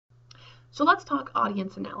So let's talk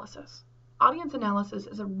audience analysis. Audience analysis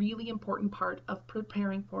is a really important part of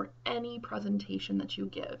preparing for any presentation that you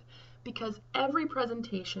give, because every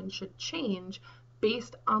presentation should change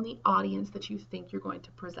based on the audience that you think you're going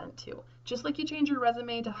to present to. Just like you change your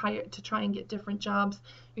resume to try and get different jobs,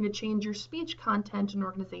 you're going to change your speech content and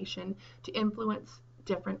organization to influence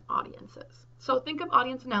different audiences. So think of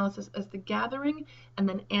audience analysis as the gathering and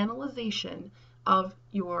then analyzation of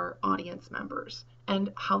your audience members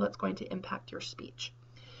and how that's going to impact your speech.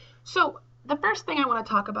 So the first thing I want to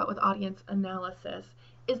talk about with audience analysis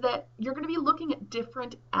is that you're going to be looking at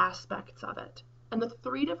different aspects of it. And the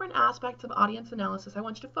three different aspects of audience analysis I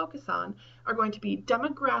want you to focus on are going to be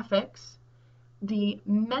demographics, the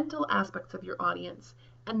mental aspects of your audience,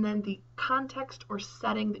 and then the context or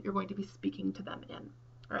setting that you're going to be speaking to them in.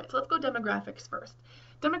 All right, so let's go demographics first.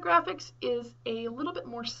 Demographics is a little bit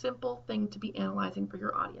more simple thing to be analyzing for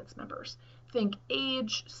your audience members. Think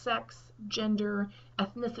age, sex, gender,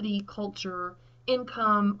 ethnicity, culture,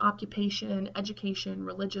 income, occupation, education,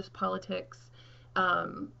 religious politics,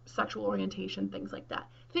 sexual orientation, things like that.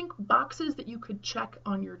 Think boxes that you could check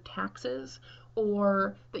on your taxes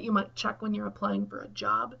or that you might check when you're applying for a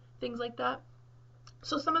job, things like that.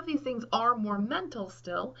 So some of these things are more mental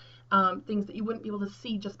still, things that you wouldn't be able to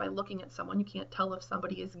see just by looking at someone. You can't tell if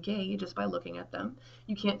somebody is gay just by looking at them.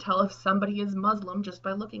 You can't tell if somebody is Muslim just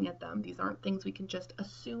by looking at them. These aren't things we can just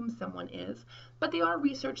assume someone is, but they are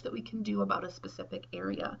research that we can do about a specific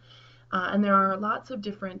area. And there are lots of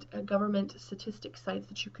different government statistic sites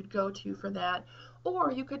that you could go to for that,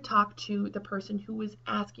 or you could talk to the person who is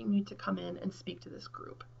asking you to come in and speak to this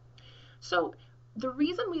group. So the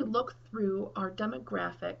reason we look through our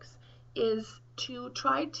demographics is to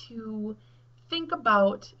try to think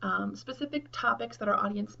about specific topics that our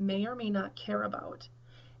audience may or may not care about,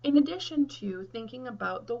 in addition to thinking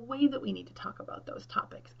about the way that we need to talk about those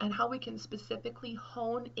topics and how we can specifically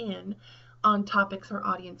hone in on topics our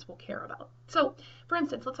audience will care about. So, for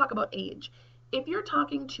instance, let's talk about age. If you're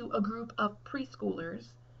talking to a group of preschoolers,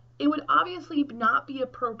 it would obviously not be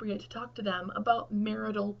appropriate to talk to them about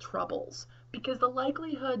marital troubles, because the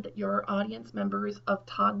likelihood that your audience members of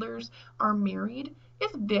toddlers are married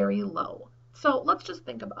is very low. So let's just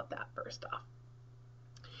think about that first off.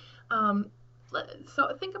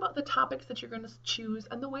 So think about the topics that you're going to choose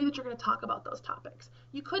and the way that you're going to talk about those topics.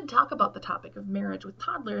 You could talk about the topic of marriage with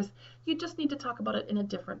toddlers, you just need to talk about it in a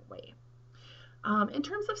different way. In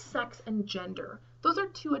terms of sex and gender, those are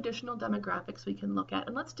two additional demographics we can look at,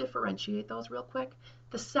 and let's differentiate those real quick.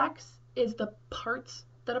 The sex is the parts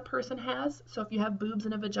that a person has. So if you have boobs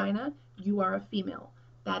and a vagina, you are a female.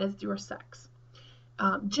 That is your sex.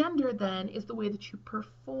 Gender then is the way that you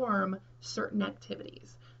perform certain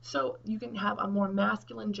activities. So you can have a more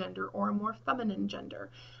masculine gender or a more feminine gender.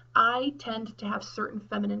 I tend to have certain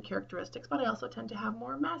feminine characteristics, but I also tend to have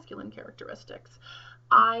more masculine characteristics.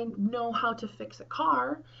 I know how to fix a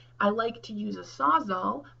car. I like to use a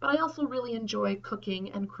Sawzall, but I also really enjoy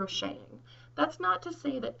cooking and crocheting. That's not to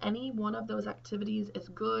say that any one of those activities is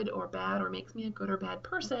good or bad or makes me a good or bad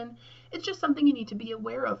person. It's just something you need to be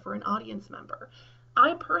aware of for an audience member.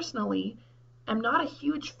 I personally am not a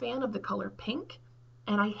huge fan of the color pink,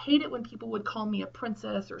 and I hate it when people would call me a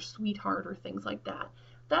princess or sweetheart or things like that.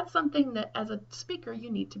 That's something that as a speaker you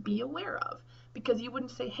need to be aware of, because you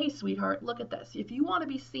wouldn't say, hey sweetheart, look at this. If you want to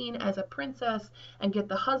be seen as a princess and get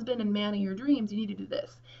the husband and man of your dreams, you need to do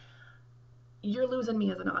this. You're losing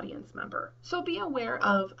me as an audience member. So be aware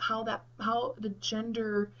of how the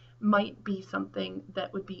gender might be something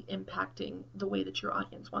that would be impacting the way that your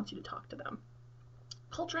audience wants you to talk to them.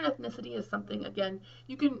 Culture and ethnicity is something, again,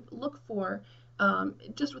 you can look for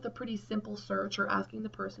just with a pretty simple search or asking the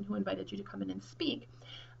person who invited you to come in and speak.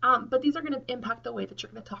 But these are going to impact the way that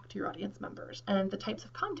you're going to talk to your audience members and the types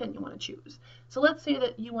of content you want to choose. So let's say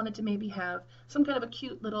that you wanted to maybe have some kind of a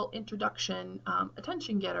cute little introduction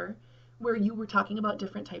attention getter where you were talking about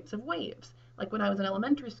different types of waves. Like when I was in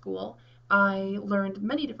elementary school, I learned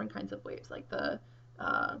many different kinds of waves, like the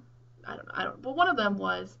but one of them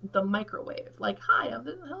was the microwave. Like, hi,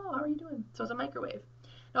 hello, how are you doing? So it's a microwave.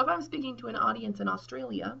 Now, if I'm speaking to an audience in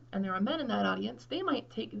Australia, and there are men in that audience, they might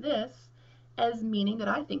take this as meaning that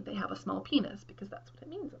I think they have a small penis, because that's what it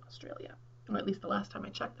means in Australia. Or at least the last time I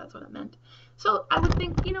checked, that's what it meant. So I would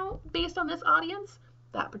think, based on this audience,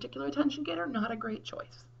 that particular attention getter, not a great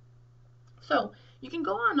choice. So you can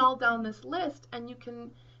go on all down this list, and you can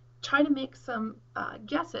try to make some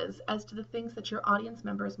guesses as to the things that your audience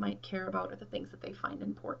members might care about or the things that they find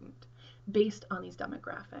important based on these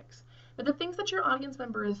demographics. But the things that your audience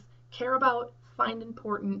members care about, find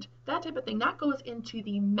important, that type of thing, that goes into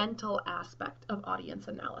the mental aspect of audience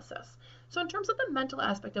analysis. So in terms of the mental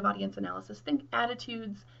aspect of audience analysis, think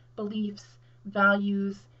attitudes, beliefs,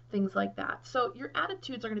 values, things like that. So your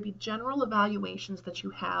attitudes are going to be general evaluations that you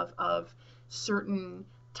have of certain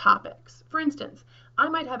topics. For instance, I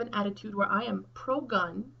might have an attitude where I am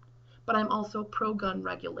pro-gun, but I'm also pro-gun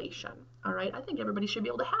regulation. All right, I think everybody should be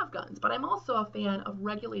able to have guns, but I'm also a fan of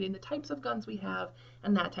regulating the types of guns we have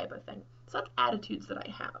and that type of thing. So that's attitudes that I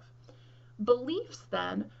have. Beliefs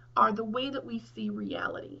then are the way that we see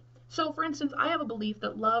reality. So for instance, I have a belief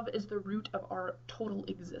that love is the root of our total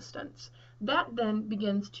existence. That then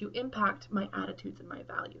begins to impact my attitudes and my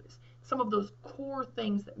values. Some of those core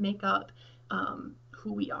things that make up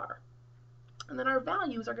who we are. And then our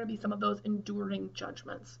values are going to be some of those enduring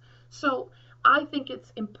judgments. So I think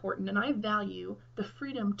it's important and I value the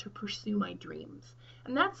freedom to pursue my dreams.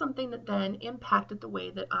 And that's something that then impacted the way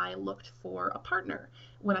that I looked for a partner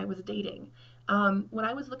when I was dating. When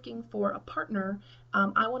I was looking for a partner,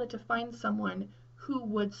 I wanted to find someone who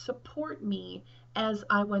would support me as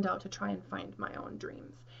I went out to try and find my own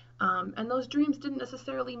dreams. And those dreams didn't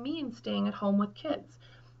necessarily mean staying at home with kids.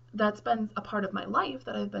 That's been a part of my life,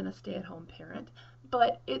 that I've been a stay-at-home parent,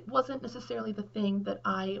 but it wasn't necessarily the thing that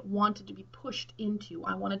I wanted to be pushed into.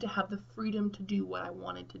 I wanted to have the freedom to do what I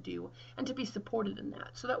wanted to do and to be supported in that.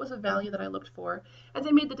 So that was a value that I looked for as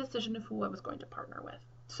I made the decision of who I was going to partner with.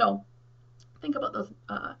 So think about those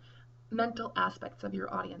mental aspects of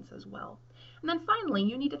your audience as well. And then finally,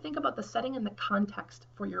 you need to think about the setting and the context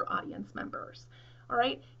for your audience members. All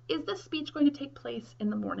right, is this speech going to take place in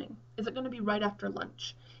the morning? Is it going to be right after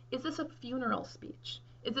lunch? Is this a funeral speech?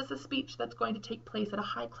 Is this a speech that's going to take place at a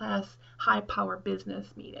high-class, high-power business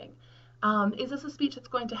meeting? Is this a speech that's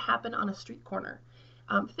going to happen on a street corner?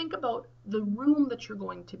 Think about the room that you're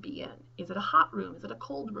going to be in. Is it a hot room? Is it a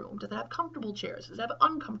cold room? Does it have comfortable chairs? Does it have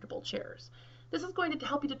uncomfortable chairs? This is going to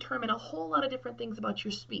help you determine a whole lot of different things about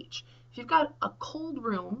your speech. If you've got a cold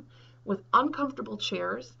room with uncomfortable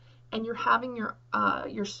chairs and you're having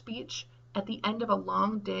your speech at the end of a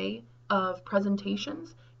long day of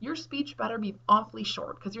presentations, your speech better be awfully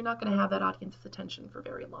short because you're not going to have that audience's attention for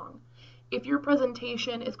very long. If your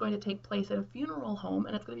presentation is going to take place at a funeral home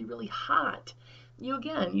and it's going to be really hot,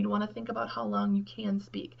 you'd want to think about how long you can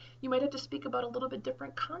speak. You might have to speak about a little bit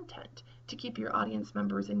different content to keep your audience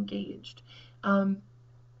members engaged.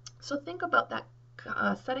 So think about that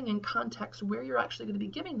setting in context where you're actually going to be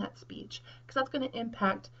giving that speech, because that's going to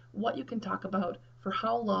impact what you can talk about, for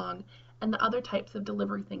how long, and the other types of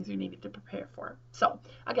delivery things you need to prepare for. So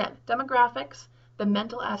again, demographics, the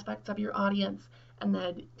mental aspects of your audience, and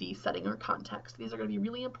then the setting or context. These are going to be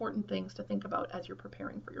really important things to think about as you're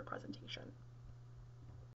preparing for your presentation.